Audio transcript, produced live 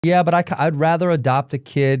Yeah, but I'd rather adopt a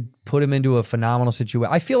kid, put him into a phenomenal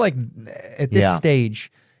situation. I feel like at this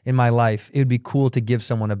stage in my life, it would be cool to give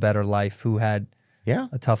someone a better life who had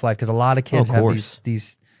a tough life, because a lot of kids have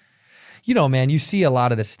these, you know, man, you see a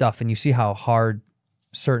lot of this stuff and you see how hard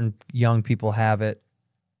certain young people have it,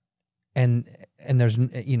 and there's,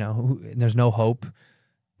 you know, there's no hope.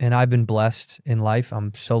 And I've been blessed in life.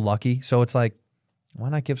 I'm so lucky. So it's like, why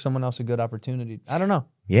not give someone else a good opportunity? I don't know.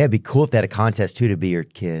 Yeah, it'd be cool if they had a contest too to be your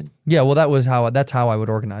kid. Yeah, well, that's how I would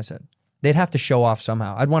organize it. They'd have to show off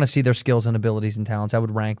somehow. I'd want to see their skills and abilities and talents. I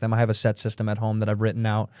would rank them. I have a set system at home that I've written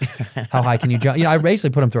out. How high can you jump? You know, I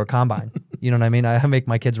basically put them through a combine. You know what I mean? I make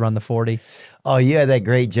my kids run the 40. Oh, you had that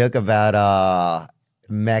great joke about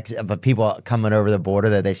people coming over the border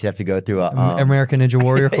that they should have to go through a American Ninja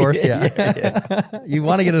Warrior course. Yeah. You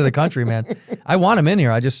want to get into the country, man. I want him in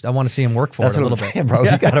here. I want to see him work for it a little bit, bro.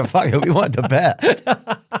 You gotta fucking. We want the best.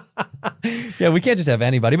 Yeah, we can't just have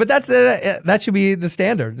anybody, but that should be the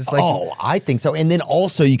standard. Just like, I think so. And then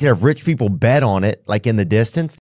also you can have rich people bet on it, like in the distance.